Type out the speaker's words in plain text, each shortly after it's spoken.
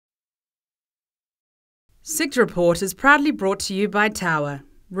Sector Report is proudly brought to you by Tower,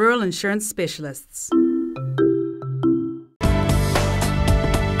 Rural Insurance Specialists.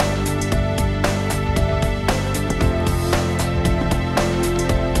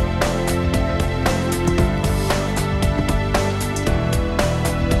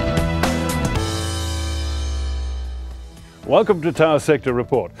 Welcome to Tower Sector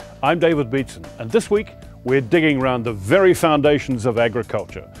Report. I'm David Beatson, and this week we're digging around the very foundations of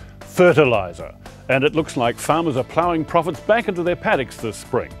agriculture, fertiliser. And it looks like farmers are ploughing profits back into their paddocks this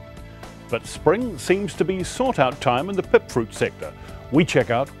spring. But spring seems to be sort-out time in the pip fruit sector. We check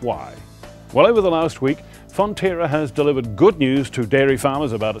out why. Well, over the last week, Fonterra has delivered good news to dairy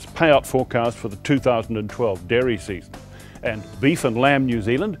farmers about its payout forecast for the 2012 dairy season. And Beef and Lamb New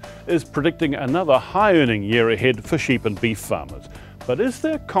Zealand is predicting another high-earning year ahead for sheep and beef farmers. But is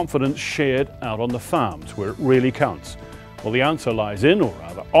their confidence shared out on the farms where it really counts? Well, the answer lies in, or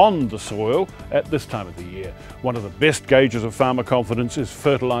rather on, the soil at this time of the year. One of the best gauges of farmer confidence is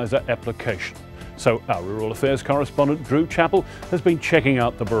fertiliser application. So our Rural Affairs correspondent Drew Chappell has been checking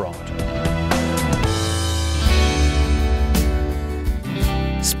out the barometer.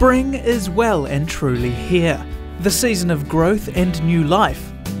 Spring is well and truly here. The season of growth and new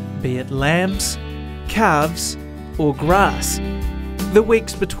life, be it lambs, calves or grass. The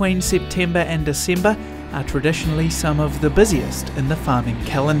weeks between September and December are traditionally some of the busiest in the farming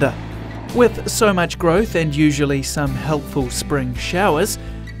calendar. With so much growth and usually some helpful spring showers,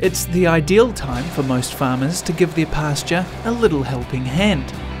 it's the ideal time for most farmers to give their pasture a little helping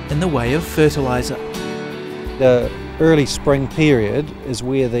hand in the way of fertiliser. The early spring period is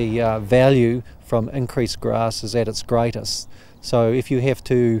where the value from increased grass is at its greatest. So if you have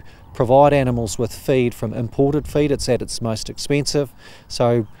to provide animals with feed from imported feed, it's at its most expensive.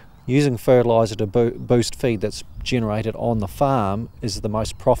 So using fertiliser to boost feed that's generated on the farm is the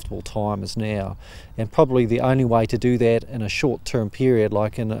most profitable time is now. And probably the only way to do that in a short-term period,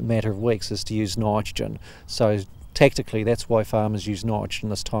 like in a matter of weeks, is to use nitrogen. So tactically, that's why farmers use nitrogen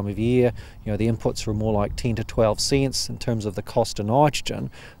this time of year. You know, the inputs are more like 10 to 12 cents in terms of the cost of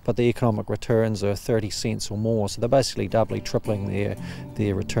nitrogen, but the economic returns are 30 cents or more. So they're basically doubly, tripling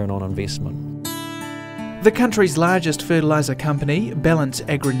their return on investment. The country's largest fertiliser company, Balance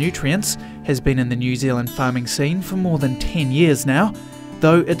Agri-Nutrients, has been in the New Zealand farming scene for more than 10 years now,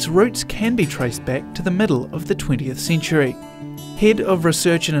 though its roots can be traced back to the middle of the 20th century. Head of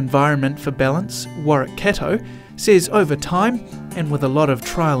Research and Environment for Balance, Warwick Cato, says over time, and with a lot of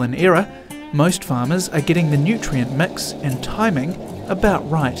trial and error, most farmers are getting the nutrient mix and timing about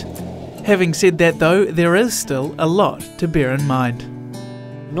right. Having said that though, there is still a lot to bear in mind.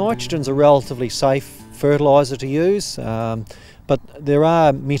 Nitrogen's a relatively safe fertiliser to use, but there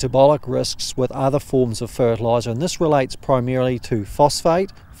are metabolic risks with other forms of fertiliser, and this relates primarily to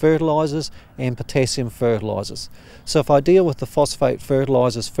phosphate fertilisers and potassium fertilisers. So if I deal with the phosphate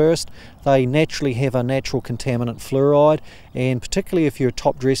fertilisers first, they naturally have a natural contaminant fluoride, and particularly if you're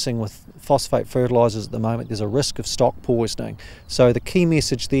top dressing with phosphate fertilisers at the moment, there's a risk of stock poisoning. So the key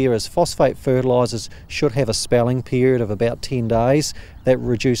message there is phosphate fertilisers should have a spelling period of about 10 days. That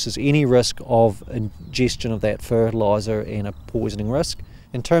reduces any risk of ingestion of that fertiliser and a poisoning risk.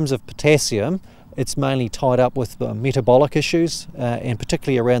 In terms of potassium, it's mainly tied up with metabolic issues, and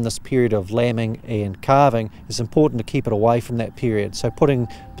particularly around this period of lambing and calving, it's important to keep it away from that period. So putting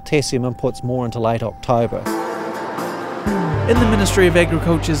potassium inputs more into late October. In the Ministry of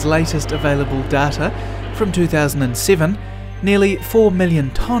Agriculture's latest available data from 2007, nearly 4 million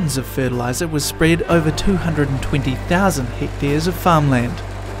tonnes of fertiliser was spread over 220,000 hectares of farmland.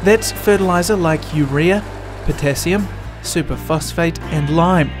 That's fertiliser like urea, potassium, superphosphate and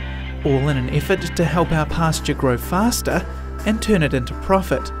lime, all in an effort to help our pasture grow faster and turn it into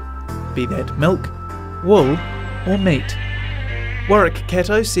profit, be that milk, wool or meat. Warwick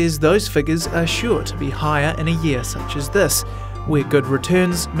Cato says those figures are sure to be higher in a year such as this, where good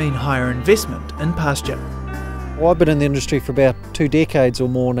returns mean higher investment in pasture. Well, I've been in the industry for about 2 decades or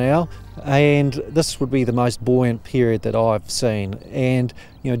more now, and this would be the most buoyant period that I've seen. And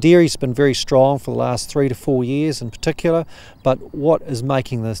you know, dairy's been very strong for the last 3 to 4 years in particular, but what is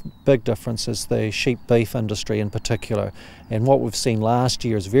making this big difference is the sheep beef industry in particular. And what we've seen last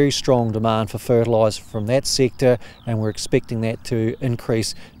year is very strong demand for fertiliser from that sector, and we're expecting that to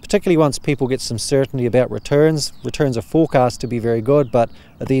increase, particularly once people get some certainty about returns. Returns are forecast to be very good, but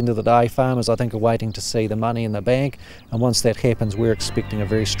at the end of the day, farmers I think are waiting to see the money in the bank, and once that happens, we're expecting a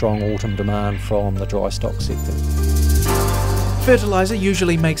very strong autumn demand from the dry stock sector. Fertiliser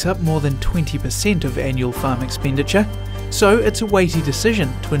usually makes up more than 20% of annual farm expenditure, so it's a weighty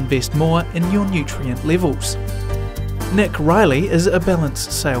decision to invest more in your nutrient levels. Nick Riley is a Balance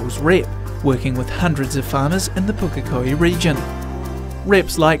sales rep working with hundreds of farmers in the Pukekohe region.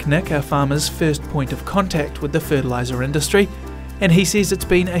 Reps like Nick are farmers' first point of contact with the fertiliser industry, and he says it's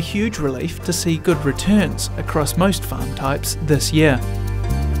been a huge relief to see good returns across most farm types this year.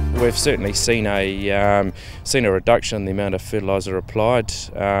 We've certainly seen a reduction in the amount of fertiliser applied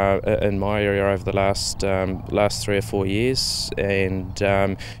in my area over the last 3 or 4 years, and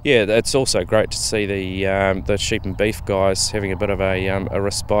yeah, it's also great to see the sheep and beef guys having a bit of a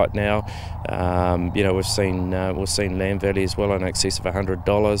respite now. You know, we've seen lamb values well in excess of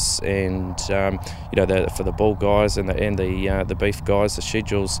 $100, and you know, for the bull guys and the beef guys, the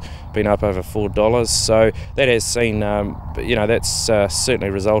schedule's been up over $4. So that has seen, you know, that's certainly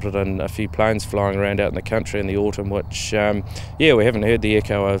resulted in a few planes flying around out in the country in the autumn, which yeah, we haven't heard the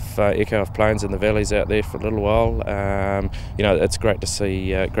echo of planes in the valleys out there for a little while. You know, it's great to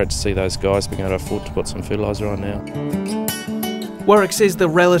see those guys being able to afford to put some fertiliser on now. Warwick says the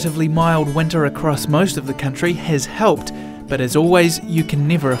relatively mild winter across most of the country has helped, but as always, you can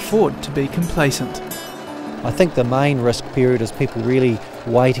never afford to be complacent. I think the main risk period is people really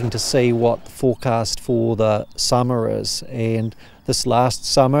waiting to see what the forecast for the summer is, and this last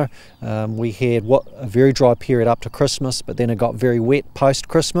summer we had a very dry period up to Christmas, but then it got very wet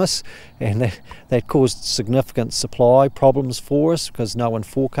post-Christmas, and that caused significant supply problems for us because no one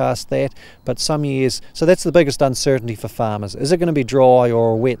forecast that. But some years, so that's the biggest uncertainty for farmers. Is it going to be dry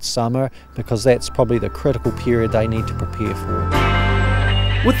or a wet summer? Because that's probably the critical period they need to prepare for.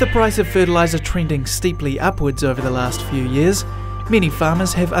 With the price of fertiliser trending steeply upwards over the last few years, many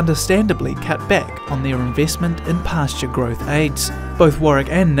farmers have understandably cut back on their investment in pasture growth aids. Both Warwick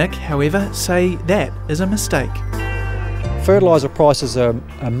and Nick, however, say that is a mistake. Fertiliser prices are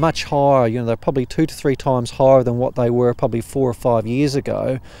much higher. You know, they're probably 2 to 3 times higher than what they were probably 4 or 5 years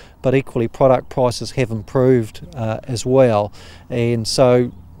ago, but equally product prices have improved as well. And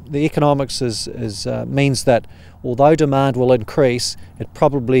so the economics means that although demand will increase, it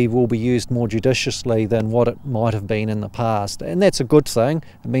probably will be used more judiciously than what it might have been in the past. And that's a good thing.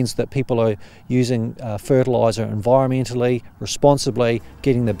 It means that people are using fertiliser environmentally, responsibly,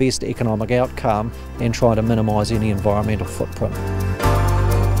 getting the best economic outcome and trying to minimise any environmental footprint.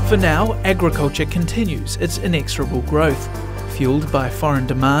 For now, agriculture continues its inexorable growth, fuelled by foreign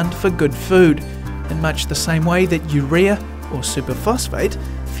demand for good food, in much the same way that urea or superphosphate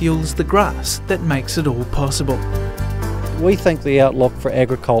fuels the grass that makes it all possible. We think the outlook for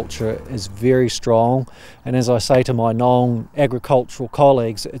agriculture is very strong, and as I say to my non-agricultural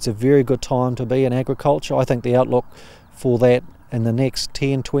colleagues, it's a very good time to be in agriculture. I think the outlook for that in the next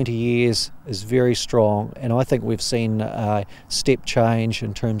 10-20 years is very strong, and I think we've seen a step change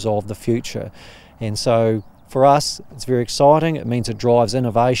in terms of the future. And so for us, it's very exciting. It means it drives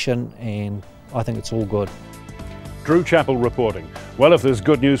innovation, and I think it's all good. Drew Chappell reporting. Well, if there's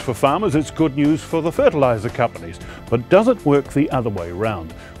good news for farmers, it's good news for the fertiliser companies. But does it work the other way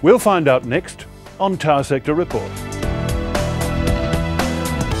round? We'll find out next on Tower Sector Report.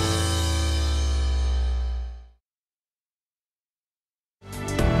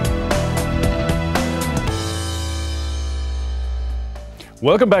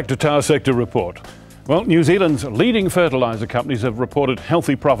 Welcome back to Tower Sector Report. Well, New Zealand's leading fertiliser companies have reported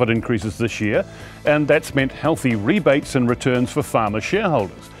healthy profit increases this year, and that's meant healthy rebates and returns for farmer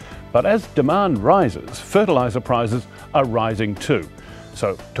shareholders. But as demand rises, fertiliser prices are rising too.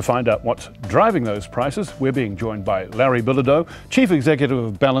 So to find out what's driving those prices, we're being joined by Larry Bilodeau, Chief Executive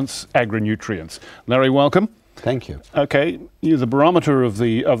of Balance Agri-Nutrients. Larry, welcome. Thank you. Okay, you're the barometer of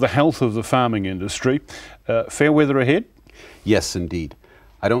the health of the farming industry. Fair weather ahead? Yes, indeed.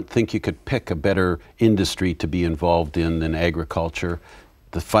 I don't think you could pick a better industry to be involved in than agriculture.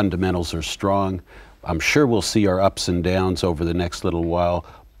 The fundamentals are strong. I'm sure we'll see our ups and downs over the next little while,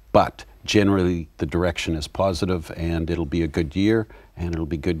 but generally the direction is positive, and it'll be a good year, and it'll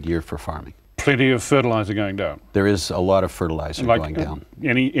be a good year for farming. Plenty of fertiliser going down. There is a lot of fertiliser going down.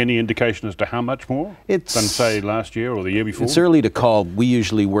 Any indication as to how much more than, say, last year or the year before? It's early to call. We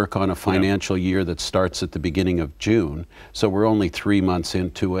usually work on a financial year that starts at the beginning of June, so we're only 3 months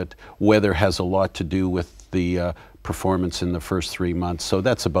into it. Weather has a lot to do with the performance in the first 3 months, so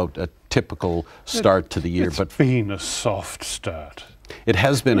that's about a typical start to the year. It's been a soft start. It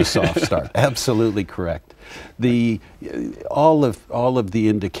has been a soft start. Absolutely correct. All of the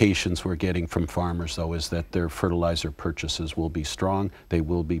indications we're getting from farmers, though, is that their fertilizer purchases will be strong. They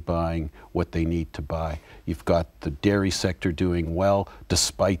will be buying what they need to buy. You've got the dairy sector doing well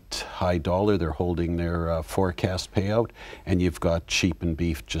despite high dollar. They're holding their forecast payout, and you've got sheep and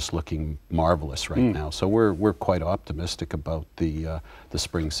beef just looking marvelous right now. So we're quite optimistic about the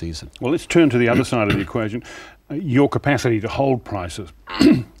spring season. Well, let's turn to the other side of the equation. Your capacity to hold prices.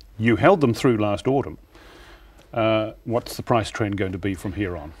 You held them through last autumn. What's the price trend going to be from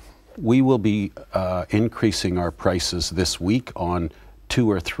here on? We will be increasing our prices this week on 2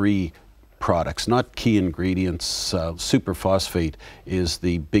 or 3 products, not key ingredients. Superphosphate is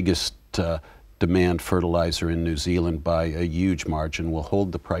the biggest demand fertilizer in New Zealand by a huge margin. We'll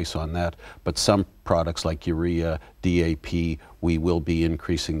hold the price on that, but some products like urea, DAP, we will be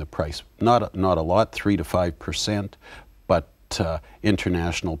increasing the price. Not a lot, 3 to 5%, but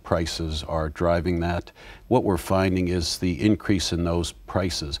international prices are driving that. What we're finding is the increase in those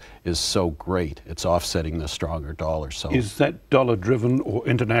prices is so great, it's offsetting the stronger dollar. So is that dollar driven or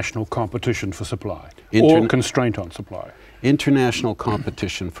international competition for supply or constraint on supply? International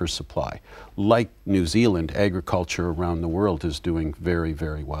competition for supply. Like New Zealand, agriculture around the world is doing very,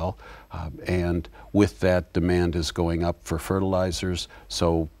 very well. And with that, demand is going up for fertilizers,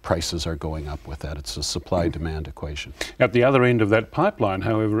 so prices are going up with that. It's a supply-demand equation. At the other end of that pipeline,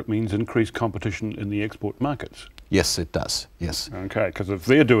 however, it means increased competition in the export markets. Yes, it does. Yes. Okay, because if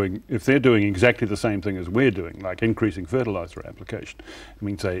they're doing exactly the same thing as we're doing, like increasing fertilizer application, it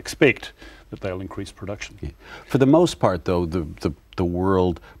means they expect that they'll increase production. Yeah. For the most part, though, the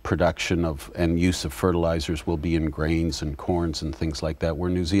world production of and use of fertilizers will be in grains and corns and things like that, where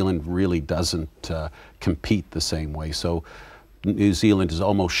New Zealand really doesn't compete the same way. So New Zealand is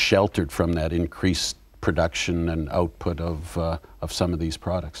almost sheltered from that increased production and output of some of these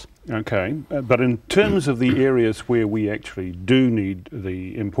products. Okay, but in terms of the areas where we actually do need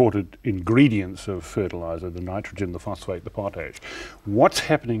the imported ingredients of fertilizer, the nitrogen, the phosphate, the potash, what's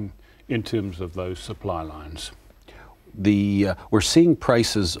happening in terms of those supply lines? We're seeing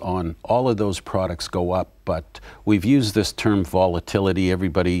prices on all of those products go up, but we've used this term volatility.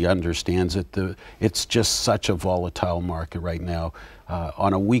 Everybody understands it. It's just such a volatile market right now.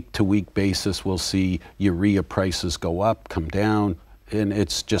 On a week-to-week basis, we'll see urea prices go up, come down, and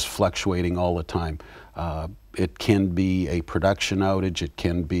it's just fluctuating all the time. It can be a production outage. It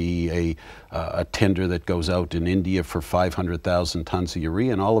can be a tender that goes out in India for 500,000 tons of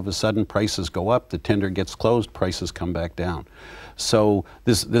urea, and all of a sudden prices go up, the tender gets closed, prices come back down. So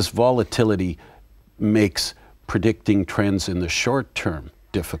this volatility makes predicting trends in the short term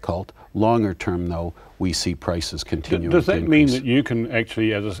difficult. Longer term, though, we see prices continuing to increase. Does that mean that you can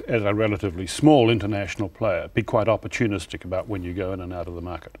actually, as a relatively small international player, be quite opportunistic about when you go in and out of the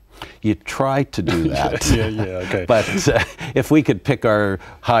market? You try to do that. yeah, okay. But if we could pick our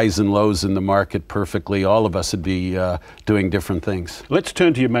highs and lows in the market perfectly, all of us would be doing different things. Let's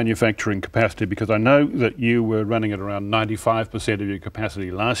turn to your manufacturing capacity, because I know that you were running at around 95% of your capacity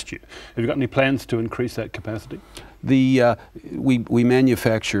last year. Have you got any plans to increase that capacity? We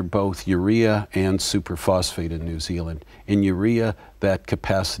manufacture both urea and superphosphate in New Zealand. In urea, that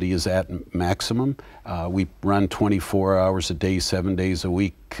capacity is at maximum. We run 24 hours a day, 7 days a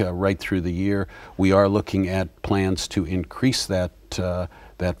week, right through the year. We are looking at plans to increase that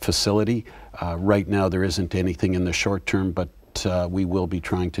facility. Right now, there isn't anything in the short term, but we will be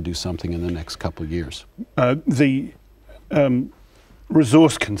trying to do something in the next couple of years.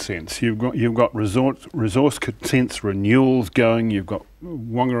 Resource consents. You've got resource consents renewals going. You've got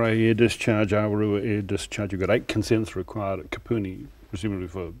Whangarei air discharge, Awarua air discharge. You've got 8 consents required at Kapuni, presumably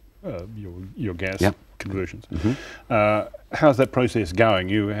for your gas conversions. How's that process going?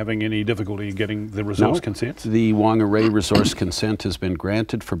 You having any difficulty getting the resource consents? The Whangarei resource consent has been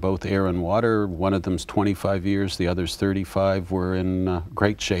granted for both air and water. One of them's 25 years, the other's 35. We're in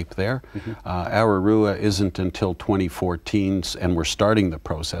great shape there. Awarua isn't until 2014, and we're starting the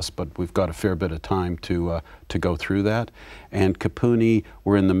process, but we've got a fair bit of time to go through that. And Kapuni,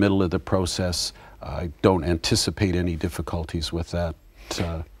 we're in the middle of the process. I don't anticipate any difficulties with that.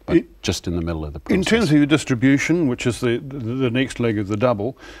 But just in the middle of the process. In terms of your distribution, which is the next leg of the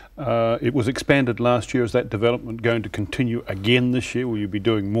double, it was expanded last year. Is that development going to continue again this year? Will you be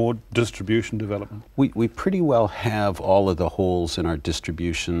doing more distribution development? We pretty well have all of the holes in our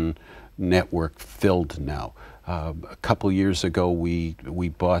distribution network filled now. A couple years ago, we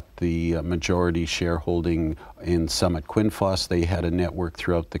bought the majority shareholding in Summit Quinfos. They had a network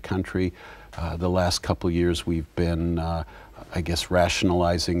throughout the country. The last couple years, we've been I guess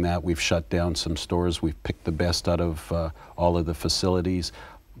rationalizing that. We've shut down some stores. We've picked the best out of all of the facilities.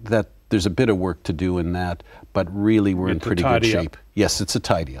 There's a bit of work to do in that, but really we're in pretty good shape. Yes, it's a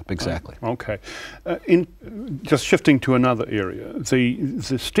tidy up, exactly. Okay. Just shifting to another area,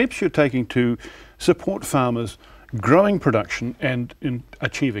 the steps you're taking to support farmers growing production and in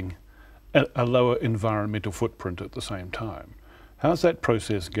achieving a lower environmental footprint at the same time. How's that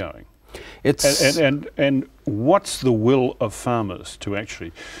process going? And what's the will of farmers to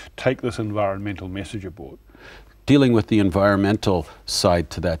actually take this environmental message aboard? dealing with the environmental side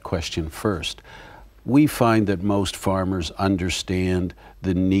to that question first, we find that most farmers understand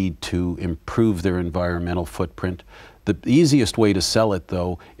the need to improve their environmental footprint. The easiest way to sell it,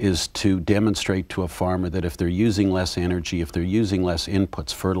 though, is to demonstrate to a farmer that if they're using less energy, if they're using less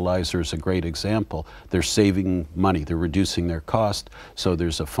inputs, fertilizer is a great example, they're saving money, they're reducing their cost, so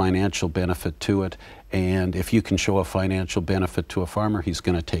there's a financial benefit to it. And if you can show a financial benefit to a farmer, he's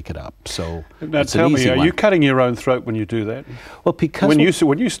going to take it up. So now it's tell an me, easy are one. you cutting your own throat when you do that? Well, because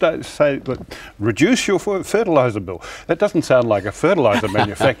when you start say reduce your fertilizer bill, that doesn't sound like a fertilizer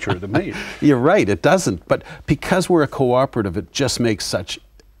manufacturer to me. You're right, it doesn't. But because we're a cooperative, it just makes such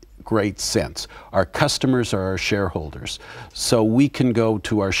great sense. Our customers are our shareholders. So we can go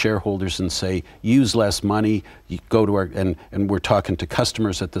to our shareholders and say, use less money, you go to our, and we're talking to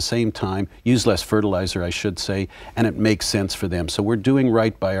customers at the same time, use less fertilizer, I should say, and it makes sense for them. So we're doing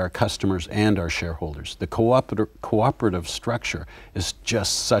right by our customers and our shareholders. The cooperative structure is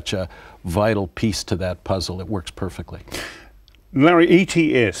just such a vital piece to that puzzle. It works perfectly. Larry,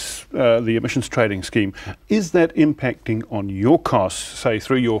 ETS, the emissions trading scheme, is that impacting on your costs, say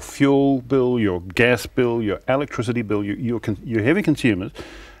through your fuel bill, your gas bill, your electricity bill, your heavy consumers?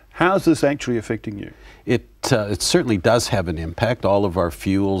 How is this actually affecting you? It certainly does have an impact. All of our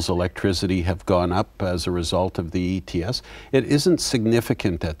fuels, electricity have gone up as a result of the ETS. It isn't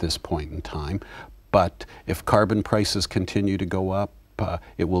significant at this point in time, but if carbon prices continue to go up,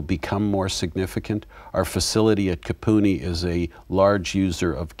 it will become more significant. Our facility at Kapuni is a large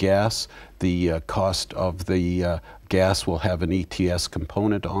user of gas. The cost of the gas will have an ETS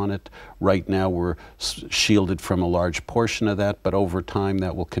component on it. Right now we're shielded from a large portion of that, but over time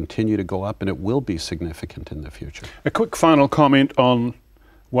that will continue to go up and it will be significant in the future. A quick final comment on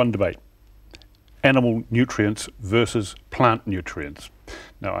one debate: animal nutrients versus plant nutrients.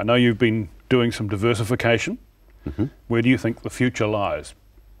 Now, I know you've been doing some diversification. Mm-hmm. Where do you think the future lies?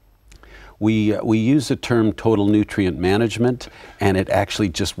 We use the term total nutrient management, and it actually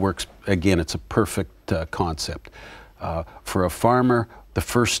just works. Again, it's a perfect concept. For a farmer, the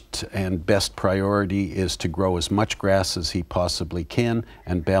first and best priority is to grow as much grass as he possibly can,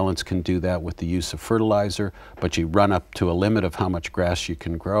 and Balance can do that with the use of fertilizer, but you run up to a limit of how much grass you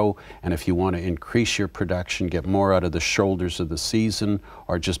can grow, and if you want to increase your production, get more out of the shoulders of the season,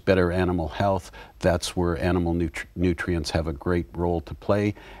 or just better animal health, that's where animal nutrients have a great role to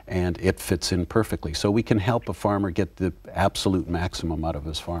play, and it fits in perfectly. So we can help a farmer get the absolute maximum out of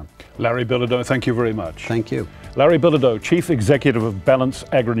his farm. Larry Bilodeau, thank you very much. Thank you. Larry Bilodeau, Chief Executive of Balance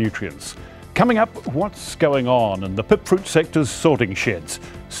Agri-Nutrients. Coming up, what's going on in the pip fruit sector's sorting sheds?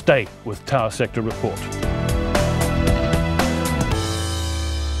 Stay with Tower Sector Report.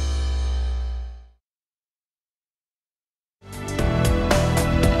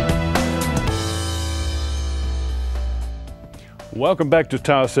 Welcome back to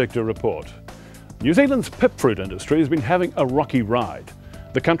Tower Sector Report. New Zealand's pip fruit industry has been having a rocky ride.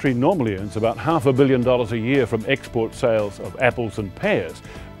 The country normally earns about $500 million a year from export sales of apples and pears,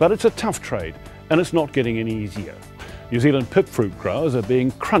 but it's a tough trade and it's not getting any easier. New Zealand pip fruit growers are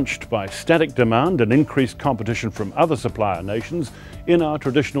being crunched by static demand and increased competition from other supplier nations in our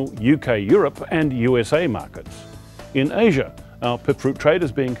traditional UK, Europe and USA markets. In Asia, our pip fruit trade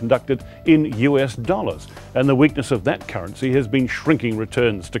is being conducted in US dollars, and the weakness of that currency has been shrinking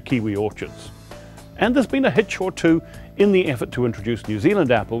returns to Kiwi orchards. And there's been a hitch or two in the effort to introduce New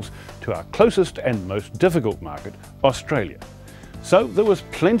Zealand apples to our closest and most difficult market, Australia. So there was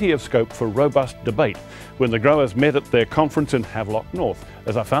plenty of scope for robust debate when the growers met at their conference in Havelock North,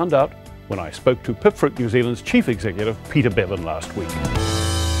 as I found out when I spoke to Pip Fruit New Zealand's Chief Executive, Peter Bevan, last week.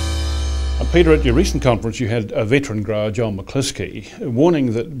 Peter, at your recent conference you had a veteran grower, John McCliskey,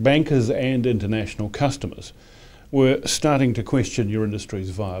 warning that bankers and international customers were starting to question your industry's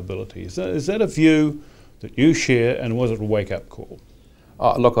viability. Is that a view that you share, and was it a wake-up call?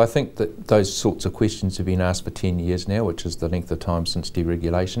 Look, I think that those sorts of questions have been asked for 10 years now, which is the length of time since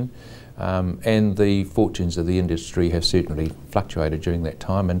deregulation, and the fortunes of the industry have certainly fluctuated during that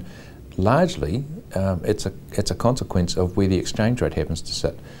time, and largely it's a consequence of where the exchange rate happens to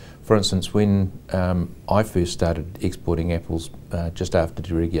sit. For instance, when I first started exporting apples just after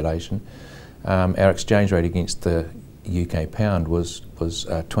deregulation, our exchange rate against the UK pound was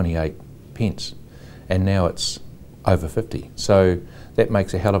 28 pence, and now it's over 50. So that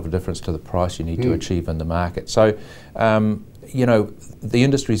makes a hell of a difference to the price you need to achieve in the market. So, you know, the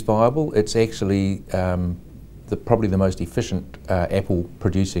industry's viable. It's actually probably the most efficient apple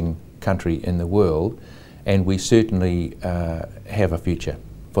producing country in the world, and we certainly have a future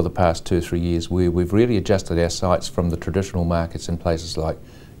for the past 2 or 3 years where we've really adjusted our sights from the traditional markets in places like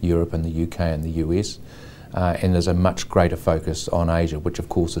Europe and the UK and the US and there's a much greater focus on Asia, which of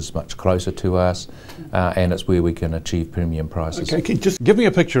course is much closer to us, and it's where we can achieve premium prices. Okay, just give me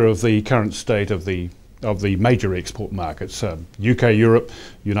a picture of the current state of the major export markets, UK, Europe,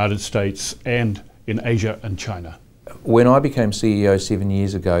 United States, and in Asia and China. When I became CEO 7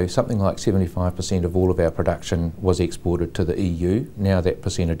 years ago, something like 75% of all of our production was exported to the EU. Now that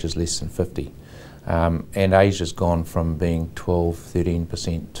percentage is less than 50%. And Asia's gone from being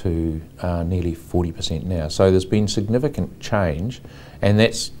 12-13% to nearly 40% now. So there's been significant change, and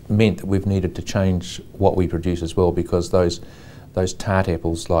that's meant that we've needed to change what we produce as well, because those tart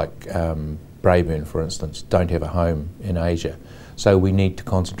apples like Braeburn, for instance, don't have a home in Asia. So we need to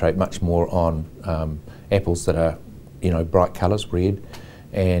concentrate much more on apples that are, bright colours, red,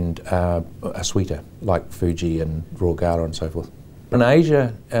 and are sweeter, like Fuji and Raw Gala and so forth. In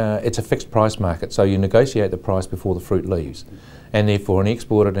Asia, it's a fixed price market, so you negotiate the price before the fruit leaves. And therefore an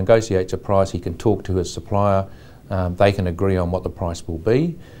exporter negotiates a price, he can talk to his supplier, they can agree on what the price will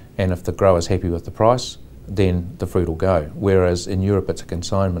be, and if the grower's happy with the price, then the fruit will go. Whereas in Europe it's a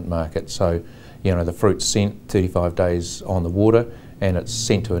consignment market, so the fruit's sent 35 days on the water, and it's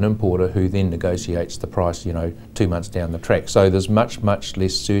sent to an importer who then negotiates the price 2 months down the track. So there's much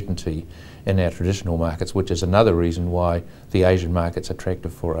less certainty in our traditional markets, which is another reason why the Asian market's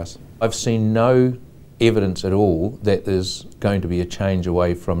attractive for us. I've seen no evidence at all that there's going to be a change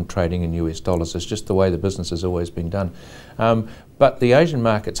away from trading in US dollars. It's just the way the business has always been done. But the Asian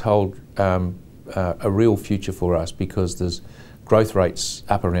markets hold a real future for us, because there's growth rates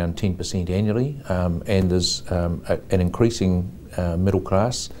up around 10% annually, and there's an increasing middle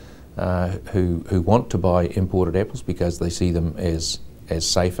class who want to buy imported apples because they see them as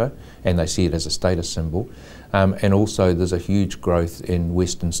safer, and they see it as a status symbol. And also there's a huge growth in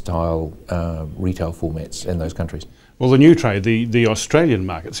Western style retail formats in those countries. Well, the new trade, the Australian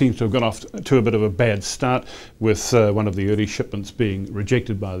market, seems to have got off to a bit of a bad start, with one of the early shipments being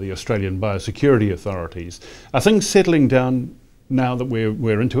rejected by the Australian biosecurity authorities. Are things settling down now that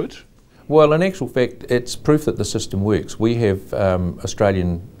we're into it? Well, in actual fact, it's proof that the system works. We have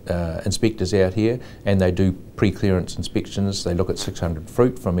Australian inspectors out here, and they do pre-clearance inspections. They look at 600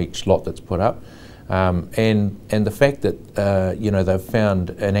 fruit from each lot that's put up, and the fact that they've found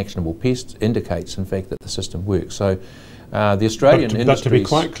an actionable pest indicates, in fact, that the system works. So the Australian industry. But to be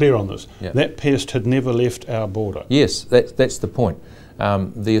quite clear on this, that pest had never left our border. Yes, that's the point.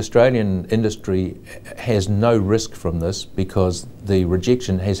 The Australian industry has no risk from this, because the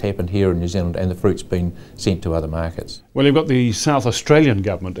rejection has happened here in New Zealand and the fruit's been sent to other markets. Well, you've got the South Australian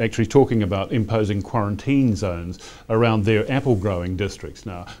government actually talking about imposing quarantine zones around their apple growing districts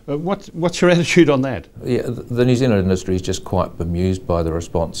now. What's your attitude on that? Yeah, the New Zealand industry is just quite bemused by the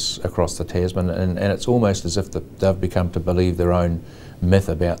response across the Tasman, and it's almost as if they've become to believe their own myth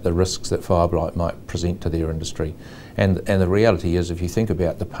about the risks that fire blight might present to their industry. And the reality is, if you think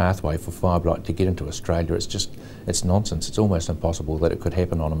about the pathway for fire blight to get into Australia, it's nonsense. It's almost impossible that it could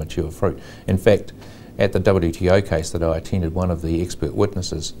happen on a mature fruit. In fact, at the WTO case that I attended, one of the expert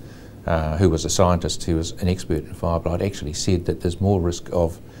witnesses, who was a scientist who was an expert in fire blight, actually said that there's more risk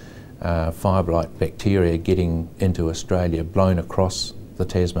of fire blight bacteria getting into Australia, blown across the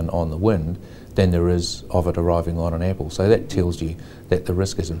Tasman on the wind, than there is of it arriving on an apple. So that tells you that the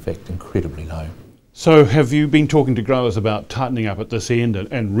risk is in fact incredibly low. So have you been talking to growers about tightening up at this end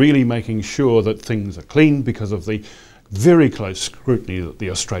and really making sure that things are clean because of the very close scrutiny that the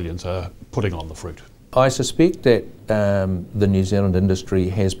Australians are putting on the fruit? I suspect that the New Zealand industry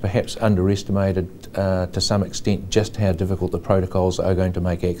has perhaps underestimated to some extent just how difficult the protocols are going to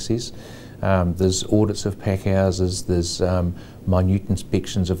make access. There's audits of pack houses, there's minute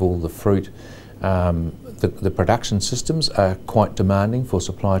inspections of all the fruit. The production systems are quite demanding for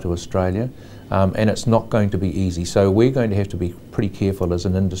supply to Australia, and it's not going to be easy. So we're going to have to be pretty careful as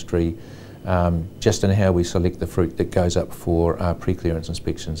an industry just in how we select the fruit that goes up for pre-clearance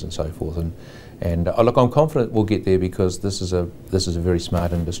inspections and so forth. And look, I'm confident we'll get there, because this is a very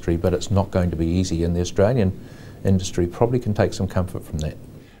smart industry, but it's not going to be easy, and the Australian industry probably can take some comfort from that.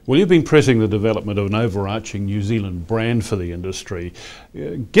 Well, you've been pressing the development of an overarching New Zealand brand for the industry.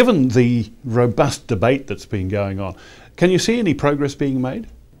 Given the robust debate that's been going on, can you see any progress being made?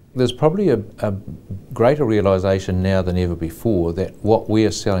 There's probably a greater realisation now than ever before that what we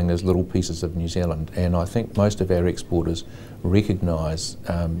are selling is little pieces of New Zealand, and I think most of our exporters recognise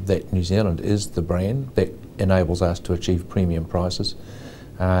that New Zealand is the brand that enables us to achieve premium prices,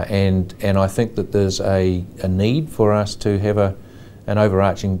 and I think that there's a need for us to have an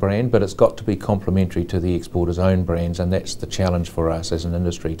overarching brand, but it's got to be complementary to the exporters' own brands, and that's the challenge for us as an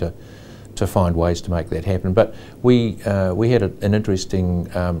industry, to to find ways to make that happen. But we had an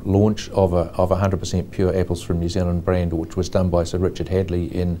interesting launch of a 100% pure apples from New Zealand brand, which was done by Sir Richard Hadley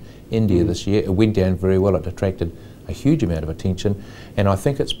in India this year. It went down very well. It attracted a huge amount of attention, and I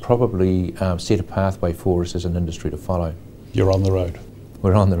think it's probably set a pathway for us as an industry to follow. You're on the road.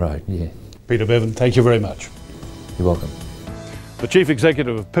 We're on the road, yeah. Peter Bevan, thank you very much. You're welcome. The Chief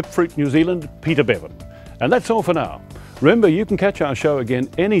Executive of Pipfruit New Zealand, Peter Bevan. And that's all for now. Remember, you can catch our show again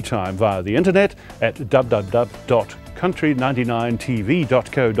anytime via the internet at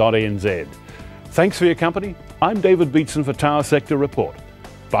www.country99tv.co.nz. Thanks for your company. I'm David Beatson for Tower Sector Report.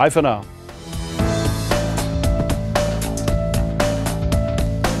 Bye for now.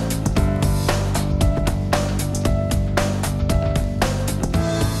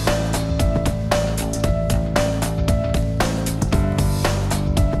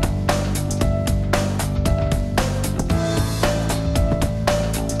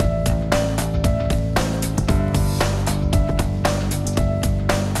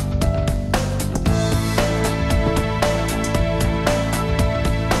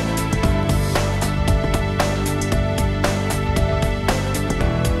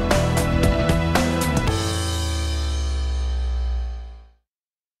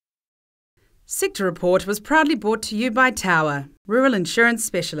 Sector Report was proudly brought to you by Tower, Rural Insurance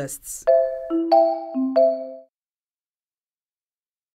Specialists.